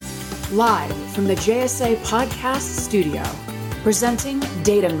Live from the JSA Podcast Studio, presenting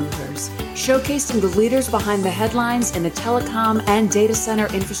Data Movers, showcasing the leaders behind the headlines in the telecom and data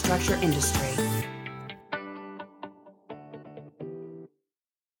center infrastructure industry.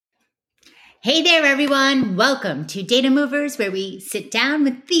 Hey there, everyone. Welcome to Data Movers, where we sit down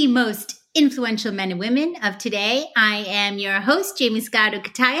with the most influential men and women of today. I am your host, Jamie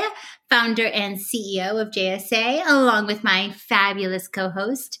Scotto-Kataya, founder and CEO of JSA, along with my fabulous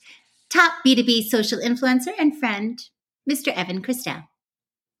co-host, top B2B social influencer and friend, Mr. Evan Christel.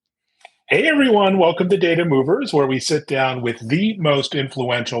 Hey, everyone. Welcome to Data Movers, where we sit down with the most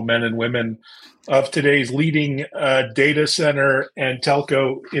influential men and women of today's leading data center and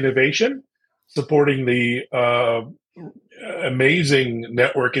telco innovation, supporting the amazing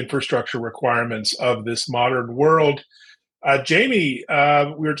network infrastructure requirements of this modern world. Jamie,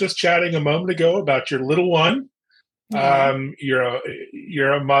 we were just chatting a moment ago about your little one. Yeah.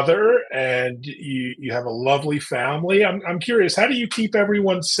 You're a mother, and you have a lovely family. I'm curious, how do you keep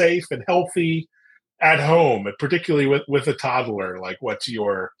everyone safe and healthy at home, particularly with a toddler? Like, what's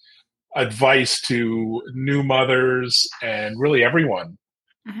your advice to new mothers and really everyone?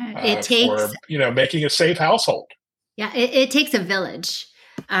 It takes for making a safe household. Yeah, it takes a village.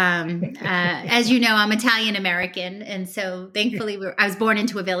 As you know, I'm Italian American, and so thankfully I was born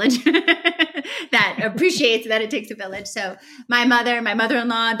into a village that appreciates that it takes a village. So my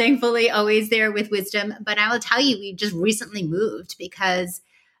mother-in-law, thankfully, always there with wisdom. But I will tell you, we just recently moved because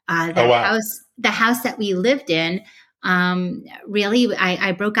the house that we lived in, really,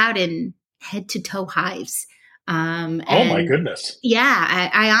 I broke out in head to toe hives. Oh my goodness. Yeah.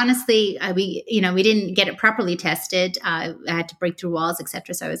 I honestly, we didn't get it properly tested. I had to break through walls,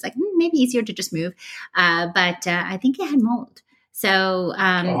 etc. So I was like, maybe easier to just move. But I think it had mold. So,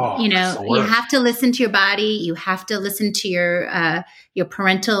 you have to listen to your body. You have to listen to your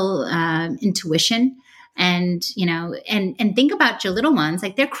parental intuition. And, and think about your little ones,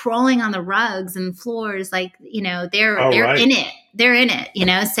 like they're crawling on the rugs and floors, like, they're right. in it. They're in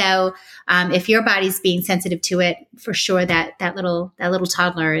it, so if your body's being sensitive to it, for sure that little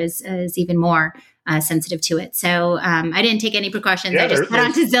toddler is even more sensitive to it. So I didn't take any precautions. I just put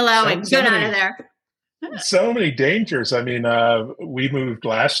onto Zillow and got out of there. So many dangers. I mean, we moved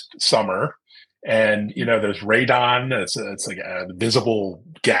last summer, and there's radon. It's like a visible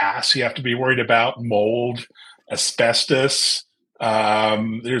gas you have to be worried about. Mold, asbestos.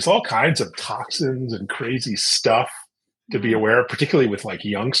 There's all kinds of toxins and crazy stuff to be aware of, particularly with like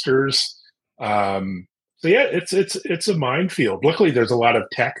youngsters. So yeah, it's a minefield. Luckily, there's a lot of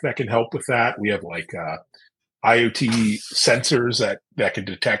tech that can help with that. We have like IoT sensors that can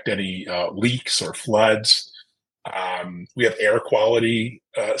detect any leaks or floods. We have air quality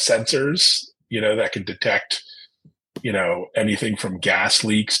sensors, that can detect, anything from gas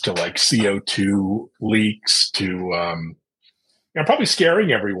leaks to like CO2 leaks to, I'm probably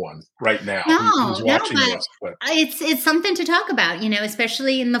scaring everyone right now who's watching this. But it's something to talk about,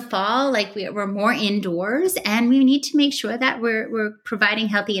 especially in the fall. Like we're more indoors, and we need to make sure that we're providing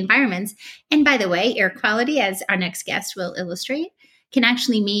healthy environments. And by the way, air quality, as our next guest will illustrate, can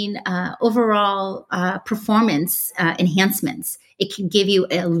actually mean overall performance enhancements. It can give you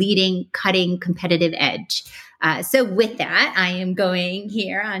a leading, cutting, competitive edge. So with that, I am going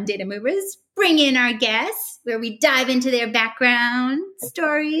here on Data Movers, bring in our guests, where we dive into their background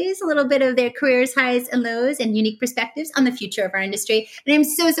stories, a little bit of their careers, highs and lows, and unique perspectives on the future of our industry. And I'm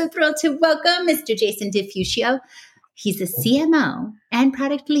so thrilled to welcome Mr. Jason DiFuccia. He's the CMO and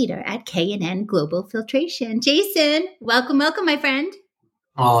product leader at K&N Global Filtration. Jason, welcome, my friend.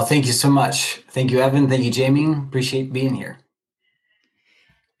 Oh, thank you so much. Thank you, Evan. Thank you, Jamie. Appreciate being here.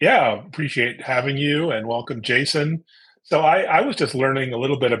 Yeah, appreciate having you, and welcome, Jason. So I was just learning a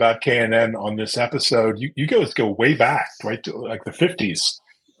little bit about K&N on this episode. You guys go way back, right, to like the 50s,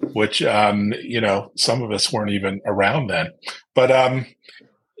 which, some of us weren't even around then. But,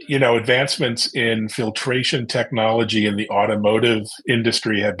 advancements in filtration technology in the automotive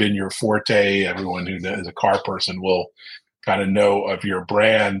industry have been your forte. Everyone who is a car person will kind of know of your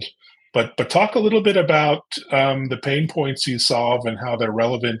brand. But talk a little bit about the pain points you solve and how they're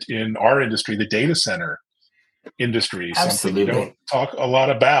relevant in our industry, the data center industry. Absolutely. Something you don't talk a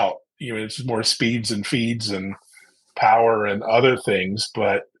lot about. It's more speeds and feeds and power and other things,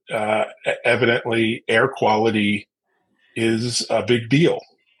 but evidently air quality is a big deal.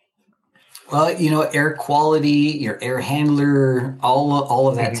 Well, air quality, your air handler, all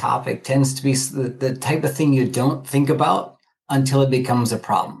of that topic tends to be the type of thing you don't think about until it becomes a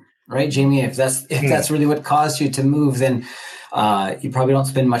problem. Right, Jamie? If that's really what caused you to move, then You probably don't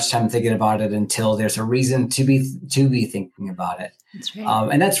spend much time thinking about it until there's a reason to be thinking about it. That's right.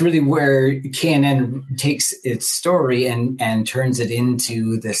 And that's really where K&N takes its story and turns it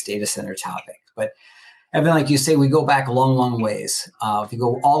into this data center topic. But Evan, like you say, we go back a long, long ways. If you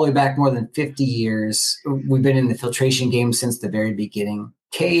go all the way back more than 50 years, we've been in the filtration game since the very beginning.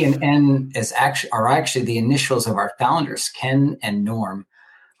 K and N are actually the initials of our founders, Ken and Norm,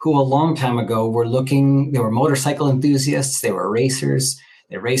 who a long time ago they were motorcycle enthusiasts, they were racers,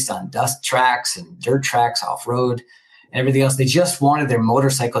 they raced on dust tracks and dirt tracks off-road and everything else. They just wanted their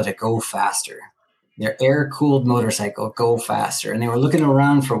motorcycle to go faster. Their air-cooled motorcycle go faster. And they were looking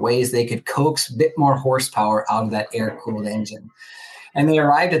around for ways they could coax a bit more horsepower out of that air-cooled engine. And they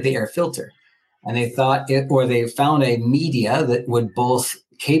arrived at the air filter. And they they found a media that would both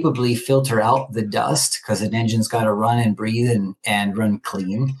capably filter out the dust, because an engine's got to run and breathe and run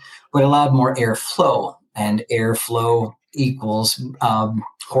clean, but allowed more airflow. And airflow equals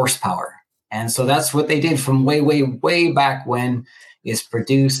horsepower. And so that's what they did from way, way, way back when, is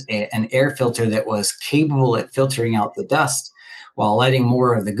produce an air filter that was capable at filtering out the dust while letting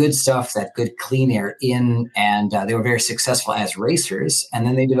more of the good stuff, that good clean air in. And they were very successful as racers. And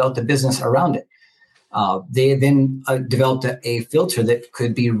then they developed a business around it. They then developed a filter that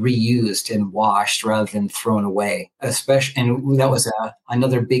could be reused and washed rather than thrown away, and that was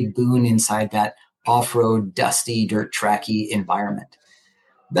another big boon inside that off-road, dusty, dirt tracky environment.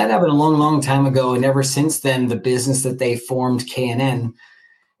 That happened a long, long time ago, and ever since then, the business that they formed, K&N,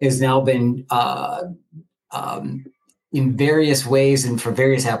 has now been in various ways and for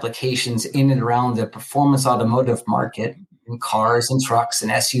various applications in and around the performance automotive market, in cars and trucks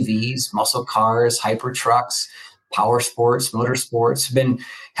and SUVs, muscle cars, hyper trucks, power sports, motorsports. Been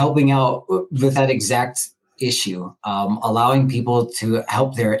helping out with that exact issue, allowing people to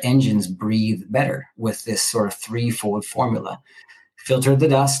help their engines breathe better with this sort of threefold formula. Filter the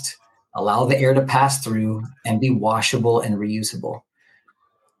dust, allow the air to pass through, and be washable and reusable.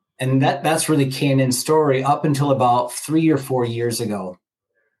 And that's really K&N's story up until about 3 or 4 years ago.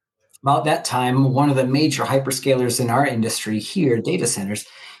 About that time, one of the major hyperscalers in our industry here, data centers,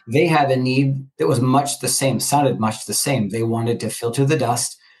 they had a need that was sounded much the same. They wanted to filter the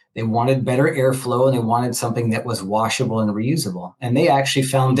dust, they wanted better airflow, and they wanted something that was washable and reusable. And they actually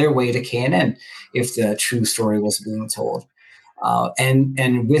found their way to K&N, if the true story was being told.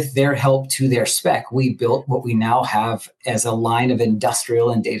 And with their help to their spec, we built what we now have as a line of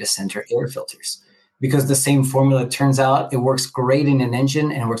industrial and data center air filters. Because the same formula, it turns out, it works great in an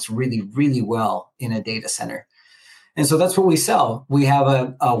engine and it works really, really well in a data center. And so that's what we sell. We have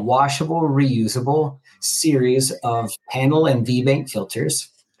a washable, reusable series of panel and V-bank filters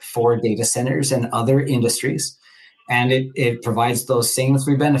for data centers and other industries. And it provides those same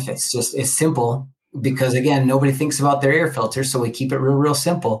three benefits. Just it's simple. Because again, nobody thinks about their air filter, so we keep it real, real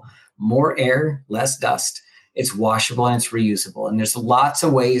simple. More air, less dust. It's washable and it's reusable. And there's lots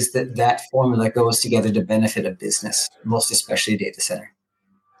of ways that formula goes together to benefit a business, most especially a data center.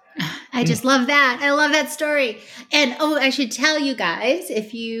 I just love that. I love that story. And I should tell you guys,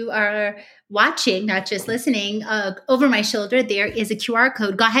 if you are watching, not just listening, over my shoulder, there is a QR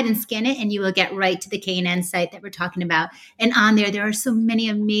code. Go ahead and scan it and you will get right to the K&N site that we're talking about. And on there are so many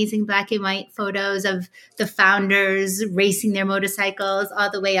amazing black and white photos of the founders racing their motorcycles all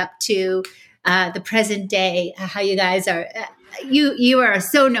the way up to the present day, how you guys are. You are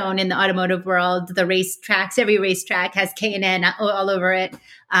so known in the automotive world. The racetracks, every racetrack has K&N all over it.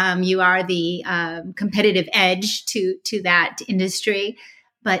 You are the competitive edge to that industry.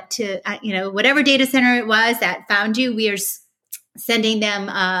 But to whatever data center it was that found you, we are sending them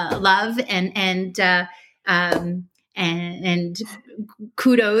love and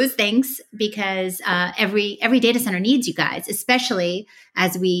kudos, thanks, because every data center needs you guys, especially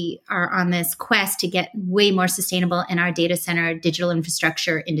as we are on this quest to get way more sustainable in our data center digital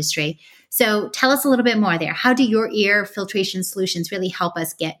infrastructure industry. So tell us a little bit more there. How do your air filtration solutions really help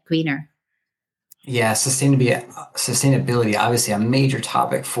us get greener? Yeah, sustainability, obviously a major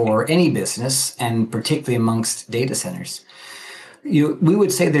topic for any business, and particularly amongst data centers. We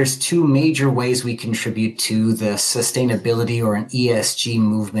would say there's two major ways we contribute to the sustainability or an ESG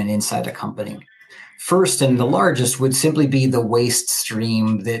movement inside a company. First, and the largest, would simply be the waste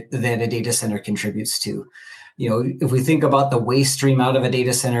stream that a data center contributes to. If we think about the waste stream out of a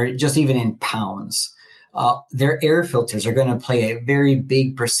data center, just even in pounds, their air filters are going to play a very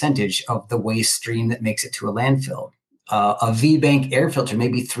big percentage of the waste stream that makes it to a landfill. A V-bank air filter,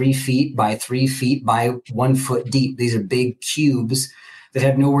 maybe 3 feet by 3 feet by 1 foot deep. These are big cubes that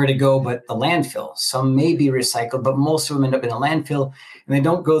have nowhere to go but the landfill. Some may be recycled, but most of them end up in a landfill, and they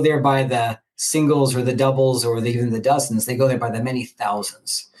don't go there by the singles or the doubles or even the dozens. They go there by the many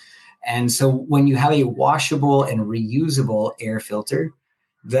thousands. And so when you have a washable and reusable air filter,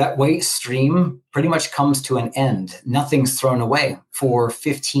 that waste stream pretty much comes to an end. Nothing's thrown away. For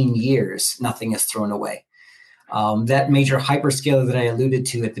 15 years, nothing is thrown away. That major hyperscaler that I alluded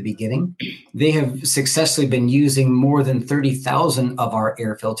to at the beginning, they have successfully been using more than 30,000 of our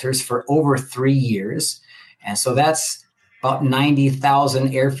air filters for over 3 years. And so that's about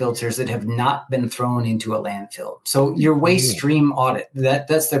 90,000 air filters that have not been thrown into a landfill. So your waste stream audit,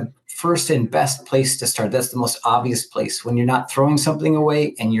 that's the first and best place to start. That's the most obvious place. When you're not throwing something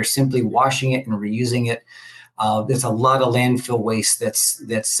away and you're simply washing it and reusing it, there's a lot of landfill waste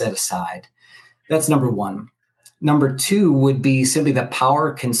that's set aside. That's number one. Number two would be simply the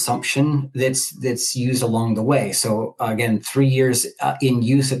power consumption that's used along the way. So again, 3 years in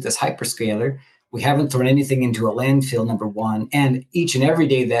use at this hyperscaler, we haven't thrown anything into a landfill, number one. And each and every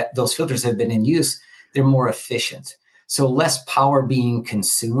day that those filters have been in use, they're more efficient. So less power being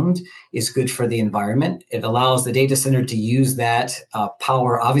consumed is good for the environment. It allows the data center to use that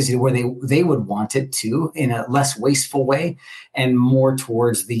power, obviously, where they would want it to, in a less wasteful way, and more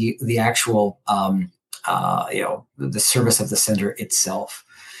towards the actual the service of the center itself.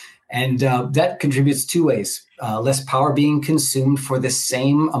 And that contributes two ways. Less power being consumed for the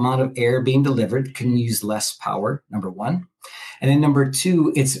same amount of air being delivered can use less power, number one. And then number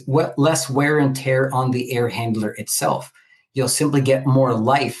two, it's less wear and tear on the air handler itself. You'll simply get more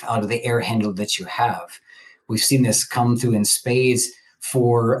life out of the air handler that you have. We've seen this come through in spades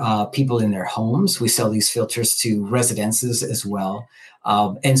for people in their homes. We sell these filters to residences as well.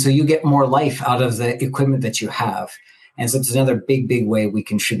 And so you get more life out of the equipment that you have. And so it's another big way we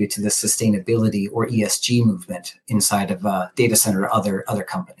contribute to the sustainability or ESG movement inside of data center or other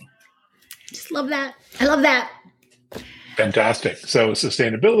company. Just love that. I love that. Fantastic. So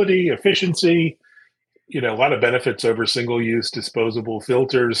sustainability, efficiency, a lot of benefits over single-use disposable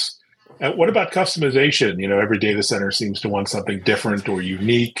filters. What about customization? Every data center seems to want something different or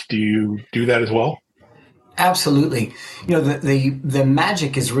unique. Do you do that as well? Absolutely. The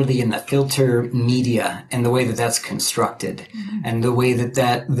magic is really in the filter media and the way that that's constructed, and the way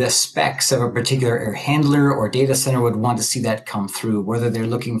that the specs of a particular air handler or data center would want to see that come through, whether they're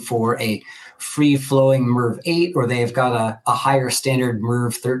looking for a free-flowing MERV 8 or they've got a higher standard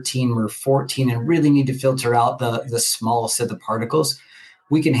MERV 13, MERV 14, and really need to filter out the smallest of the particles.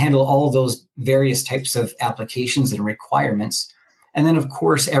 We can handle all those various types of applications and requirements. And then, of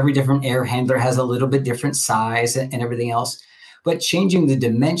course, every different air handler has a little bit different size and everything else. But changing the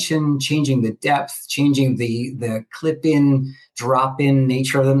dimension, changing the depth, changing the clip-in, drop-in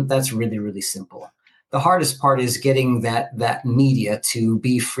nature of them, that's really, really simple. The hardest part is getting that media to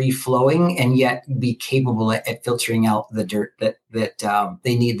be free-flowing and yet be capable at filtering out the dirt that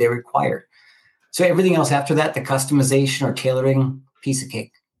they require. So everything else after that, the customization or tailoring, piece of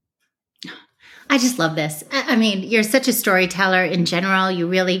cake. I just love this. I mean, you're such a storyteller in general. You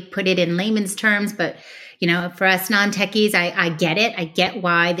really put it in layman's terms, but for us non-techies, I get it. I get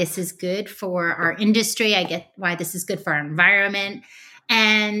why this is good for our industry. I get why this is good for our environment.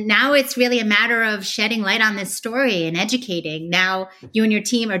 And now it's really a matter of shedding light on this story and educating. Now, you and your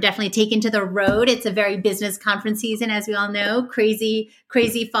team are definitely taken to the road. It's a very business conference season, as we all know, crazy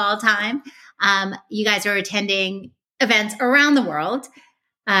fall time. You guys are attending events around the world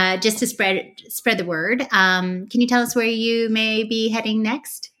just to spread the word. Can you tell us where you may be heading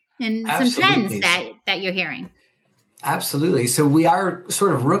next and Absolutely. some trends that you're hearing? Absolutely. So we are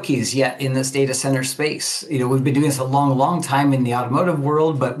sort of rookies yet in this data center space. We've been doing this a long time in the automotive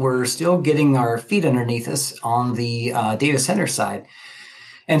world, but we're still getting our feet underneath us on the data center side.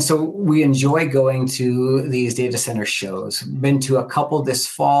 And so we enjoy going to these data center shows. Been to a couple this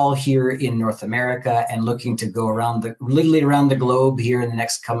fall here in North America and looking to go literally around the globe here in the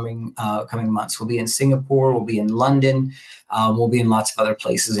next coming months. We'll be in Singapore, we'll be in London, we'll be in lots of other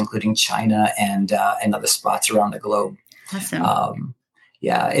places, including China and other spots around the globe. Awesome.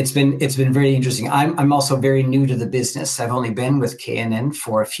 Yeah, it's been very interesting. I'm also very new to the business. I've only been with K&N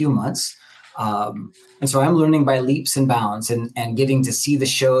for a few months. And so I'm learning by leaps and bounds and getting to see the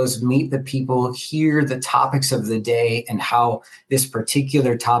shows, meet the people, hear the topics of the day, and how this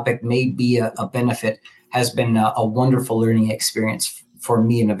particular topic may be a benefit has been a wonderful learning experience for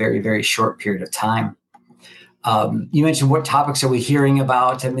me in a very, very short period of time. You mentioned what topics are we hearing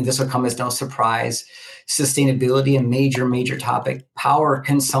about? I mean, this will come as no surprise. Sustainability, a major topic. Power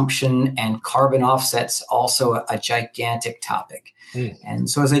consumption and carbon offsets, also a gigantic topic. And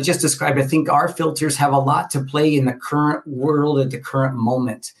so as I just described, I think our filters have a lot to play in the current world at the current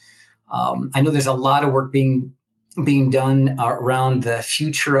moment. I know there's a lot of work being being done around the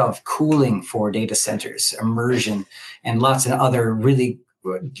future of cooling for data centers, immersion, and lots of other really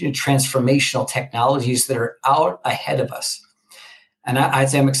transformational technologies that are out ahead of us. And I'd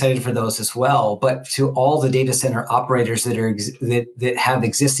say I'm excited for those as well. But to all the data center operators that have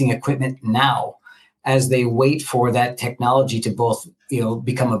existing equipment now, as they wait for that technology to both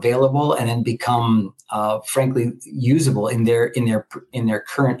become available and then become frankly usable in their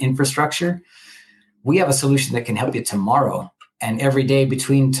current infrastructure, we have a solution that can help you tomorrow and every day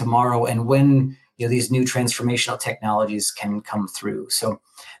between tomorrow and when these new transformational technologies can come through. So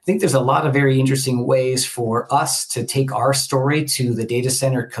I think there's a lot of very interesting ways for us to take our story to the data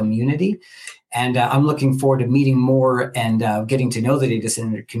center community. And I'm looking forward to meeting more and getting to know the data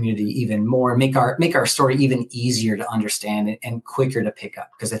center community even more, make our story even easier to understand and quicker to pick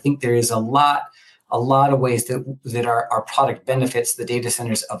up. Because I think there is a lot of ways that our product benefits the data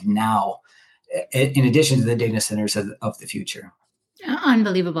centers of now, in addition to the data centers of the future.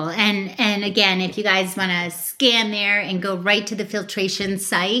 Unbelievable. And again, if you guys want to scan there and go right to the Filtration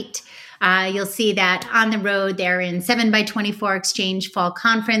site, you'll see that on the road they're in 7x24 Exchange Fall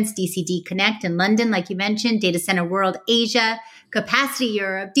Conference, DCD Connect in London, like you mentioned, Data Center World Asia, Capacity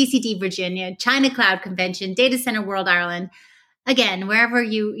Europe, DCD Virginia, China Cloud Convention, Data Center World Ireland. Again, wherever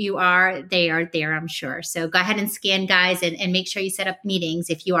you are, they are there, I'm sure. So go ahead and scan, guys, and make sure you set up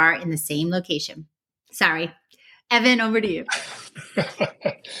meetings if you are in the same location. Sorry. Evan, over to you.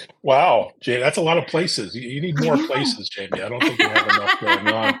 Wow, Jay, that's a lot of places. You need more places, Jamie. I don't think you have enough going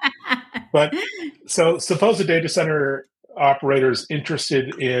on. But so suppose a data center operator is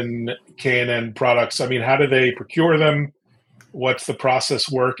interested in K&N products. I mean, how do they procure them? What's the process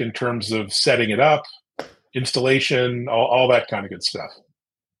work in terms of setting it up, installation, all that kind of good stuff?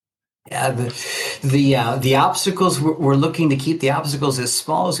 Yeah, the obstacles, we're looking to keep the obstacles as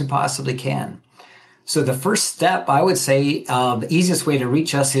small as we possibly can. So the first step, I would say, the easiest way to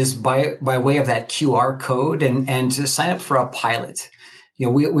reach us is by way of that QR code and to sign up for a pilot.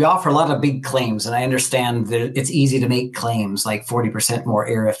 We offer a lot of big claims, and I understand that it's easy to make claims like 40% more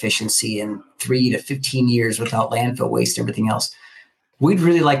air efficiency in 3 to 15 years without landfill waste and everything else. We'd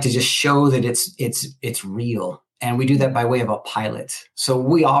really like to just show that it's real. And we do that by way of a pilot. So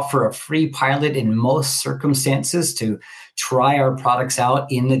we offer a free pilot in most circumstances to try our products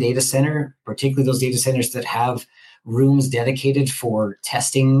out in the data center, particularly those data centers that have rooms dedicated for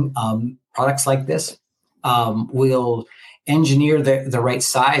testing products like this. We'll engineer the right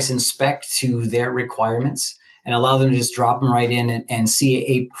size and spec to their requirements and allow them to just drop them right in and see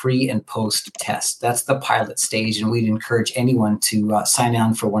a pre and post test. That's the pilot stage. And we'd encourage anyone to sign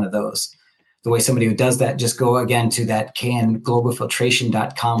on for one of those. The way somebody who does that, just go again to that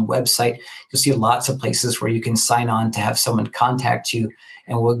globalfiltration.com website. You'll see lots of places where you can sign on to have someone contact you,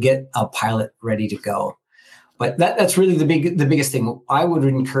 and we'll get a pilot ready to go. But that's really the biggest thing. I would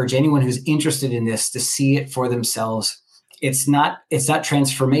encourage anyone who's interested in this to see it for themselves. It's not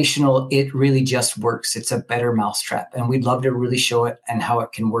transformational. It really just works. It's a better mousetrap, and we'd love to really show it and how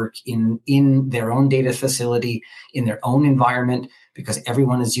it can work in their own data facility, in their own environment, because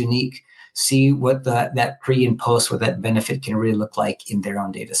everyone is unique. See what that pre and post, what that benefit can really look like in their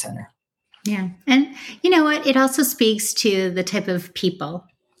own data center. Yeah. And you know what? It also speaks to the type of people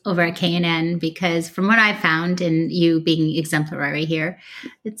over at K&N, because from what I found, and you being exemplary here,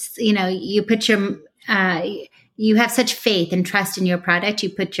 it's, you put your, you have such faith and trust in your product.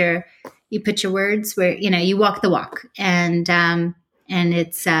 You put your words where, you walk the walk, and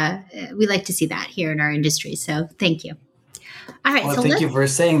it's, we like to see that here in our industry. So thank you. All right. Well, thank you for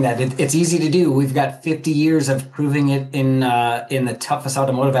saying that. It's easy to do. We've got 50 years of proving it in the toughest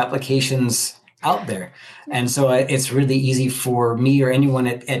automotive applications out there. And so it's really easy for me or anyone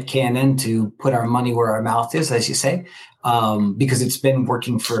at K&N to put our money where our mouth is, as you say, because it's been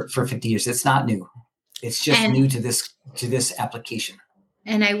working for 50 years. It's not new. It's just new to this application.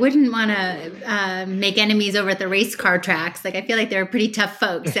 And I wouldn't want to make enemies over at the race car tracks. Like, I feel like they're pretty tough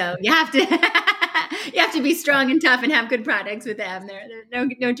folks. So you have to be strong and tough and have good products with them. There are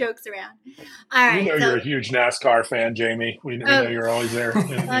no jokes around. All right. You're a huge NASCAR fan, Jamie. We know you're always there.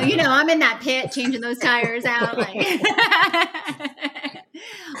 I'm in that pit changing those tires out.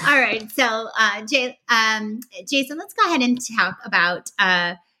 All right. So, Jason, let's go ahead and talk about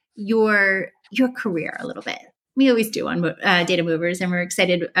your career a little bit. We always do on Data Movers, and we're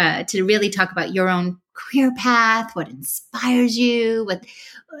excited to really talk about your own career path, what inspires you,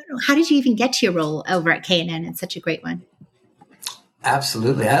 how did you even get to your role over at K&N? It's such a great one.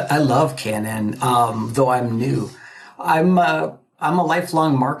 Absolutely. I love K&N, though I'm new. I'm a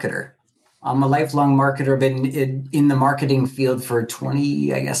lifelong marketer. I'm a lifelong marketer. I've been in the marketing field for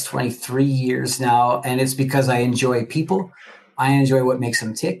 23 years now. And it's because I enjoy people. I enjoy what makes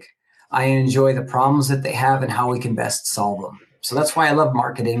them tick. I enjoy the problems that they have and how we can best solve them. So that's why I love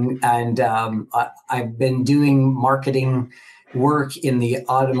marketing. And I've been doing marketing work in the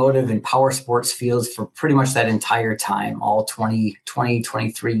automotive and power sports fields for pretty much that entire time, all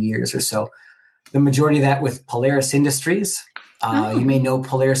 23 years or so. The majority of that with Polaris Industries. You may know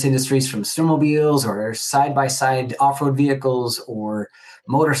Polaris Industries from snowmobiles or side-by-side off-road vehicles or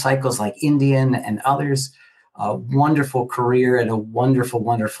motorcycles like Indian and others. A wonderful career at a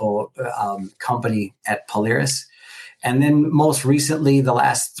wonderful company at Polaris. And then most recently, the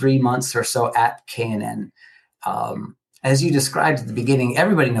last 3 months or so at K&N. As you described at the beginning,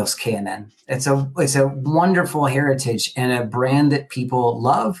 everybody knows K&N. It's a wonderful heritage and a brand that people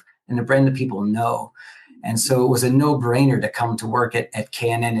love and a brand that people know. And so it was a no-brainer to come to work at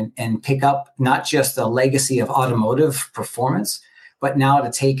K&N and pick up not just the legacy of automotive performance, but now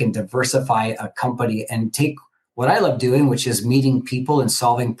to take and diversify a company and take what I love doing, which is meeting people and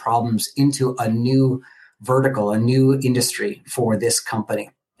solving problems, into a new vertical, a new industry for this company.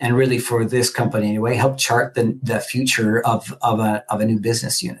 And really for this company anyway, help chart the future of a new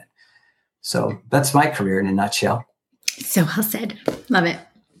business unit. So that's my career in a nutshell. So well said. Love it.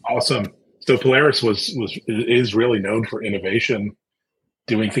 Awesome. So Polaris is really known for innovation,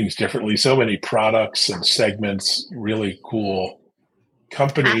 doing things differently. So many products and segments, really cool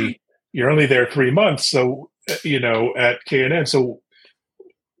company. You're only there 3 months, so at K&N. So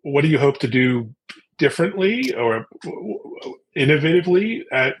what do you hope to do differently or innovatively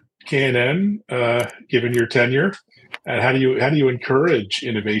at K&N, given your tenure? And how do you encourage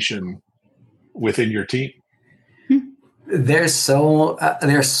innovation within your team? There's so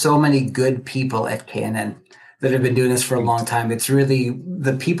many good people at K&N that have been doing this for a long time. It's really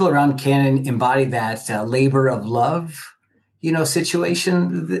the people around K&N embody that labor of love,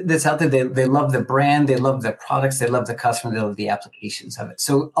 situation that's out there. They love the brand, they love the products, they love the customer, they love the applications of it.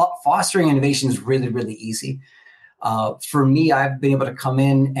 So fostering innovation is really, really easy. For me, I've been able to come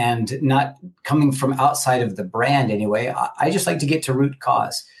in and not coming from outside of the brand anyway. I just like to get to root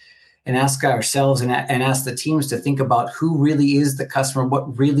cause and ask ourselves and ask the teams to think about who really is the customer,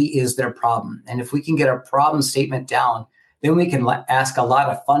 what really is their problem. And if we can get a problem statement down, then we can ask a lot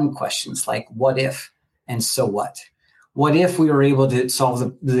of fun questions like what if and so what? What if we were able to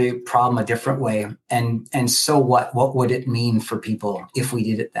solve the problem a different way? And so what? What would it mean for people if we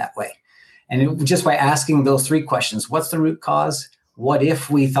did it that way? And just by asking those 3 questions, what's the root cause? What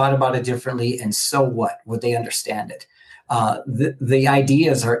if we thought about it differently? And so what? Would they understand it? The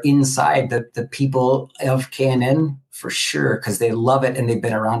ideas are inside the people of K&N for sure, because they love it and they've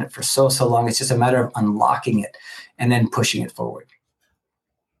been around it for so long. It's just a matter of unlocking it and then pushing it forward.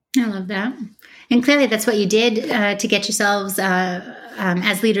 I love that. And clearly that's what you did to get yourselves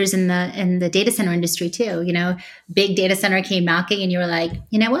as leaders in the data center industry too. Big data center came knocking and you were like,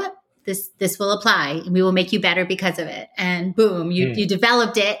 you know what? This will apply and we will make you better because of it. And boom, you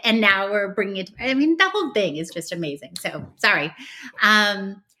developed it. And now we're bringing it. The whole thing is just amazing. So sorry.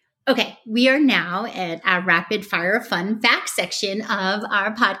 Okay. We are now at our rapid fire fun fact section of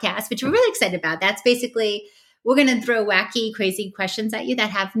our podcast, which we're really excited about. That's basically, we're going to throw wacky, crazy questions at you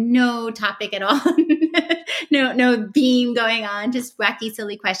that have no topic at all. no theme going on, just wacky,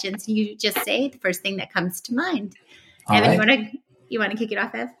 silly questions. You just say the first thing that comes to mind. Evan, right. you want to kick it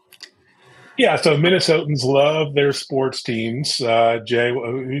off, Ev? Yeah, so Minnesotans love their sports teams. Jay,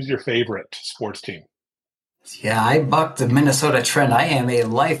 who's your favorite sports team? Yeah, I bucked the Minnesota trend. I am a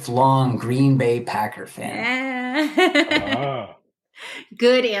lifelong Green Bay Packer fan.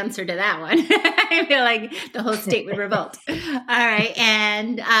 Good answer to that one. I feel like the whole state would revolt. All right,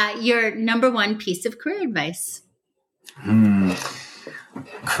 and your number 1 piece of career advice?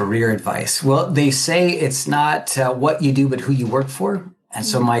 Career advice. Well, they say it's not what you do, but who you work for. And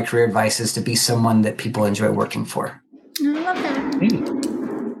so my career advice is to be someone that people enjoy working for. I love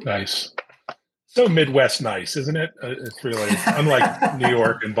that. Nice. So Midwest nice, isn't it? It's really unlike New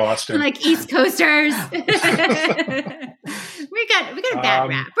York and Boston. Like East Coasters. we got a bad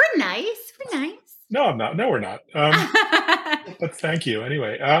rap. We're nice. No, I'm not. No, we're not. But thank you.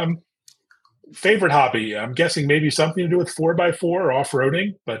 Anyway, favorite hobby. I'm guessing maybe something to do with 4x4 or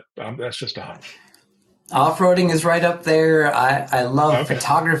off-roading, but that's just a hunch. Off-roading is right up there. I love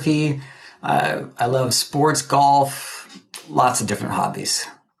photography. I love sports, golf, lots of different hobbies.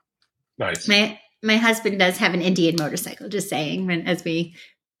 Nice. My husband does have an Indian motorcycle, just saying, as we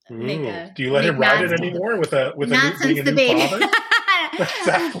make a... Do you let him ride it anymore with a not new, since the baby. father?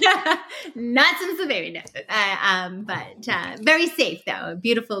 Exactly. Not since the baby, no. But very safe though.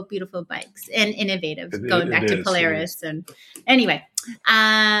 Beautiful, beautiful bikes and innovative. Going back to Polaris and anyway.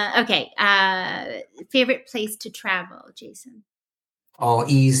 Okay. Favorite place to travel, Jason? Oh,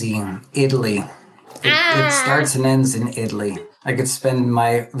 easy. Italy. It starts and ends in Italy. I could spend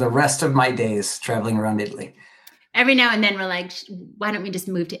the rest of my days traveling around Italy. Every now and then we're like, why don't we just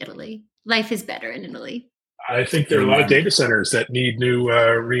move to Italy? Life is better in Italy. I think there are a lot of data centers that need new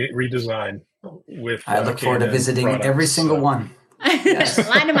redesign. I look forward to visiting every single one. Yes.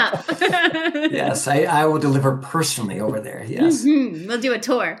 Line them up. Yes, I will deliver personally over there. Yes. Mm-hmm. We'll do a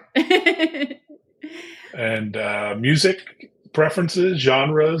tour. And music preferences,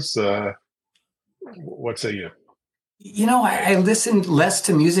 genres, what say you? I listen less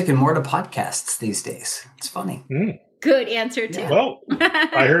to music and more to podcasts these days. It's funny. Good answer, too. Well,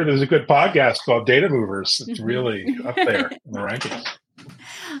 I heard there's a good podcast called Data Movers. It's really up there in the rankings.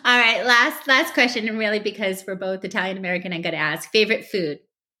 All right, last question, and really because we're both Italian American, I got to ask: favorite food?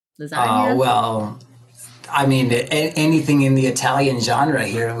 Lasagna. Well, I mean, anything in the Italian genre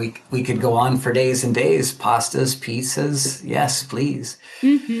here. We could go on for days and days. Pastas, pizzas. Yes, please.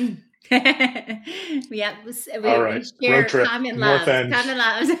 Mm-hmm. Yeah, all right. Road trip. North End.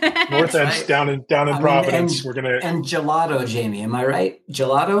 North End's down in Providence. And gelato, Jamie. Am I right?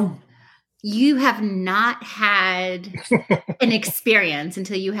 Gelato. You have not had an experience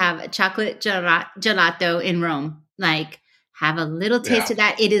until you have a chocolate gelato in Rome. Like, have a little taste of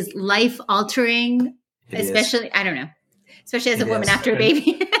that. It is life altering, especially, I don't know, especially as a woman after a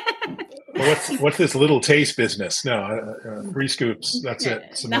baby. What's this little taste business? No, 3 scoops. That's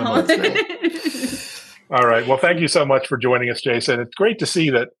it. No. All right. Well, thank you so much for joining us, Jason. It's great to see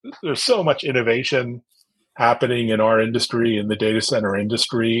that there's so much innovation happening in our industry, in the data center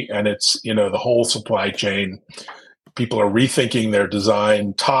industry, and it's, the whole supply chain. People are rethinking their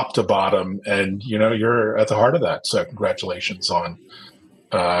design top to bottom, and, you're at the heart of that. So congratulations on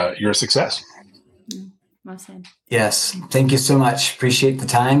your success. Well said. Yes. Thank you so much. Appreciate the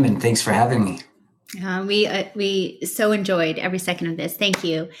time, and thanks for having me. We so enjoyed every second of this. Thank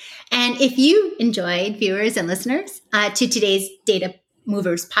you. And if you enjoyed, viewers and listeners, to today's Data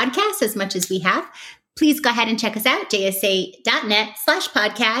Movers podcast as much as we have, please go ahead and check us out,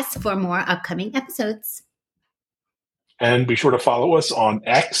 jsa.net/podcast for more upcoming episodes. And be sure to follow us on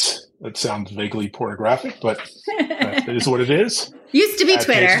X. That sounds vaguely pornographic, but that is what it is. Used to be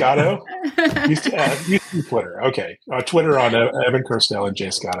Twitter. Jay Scotto. Used to be Twitter. Okay. Twitter on Evan Kirstel and Jay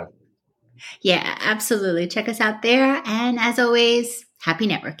Scotto. Yeah, absolutely. Check us out there. And as always, happy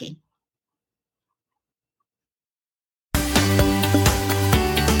networking.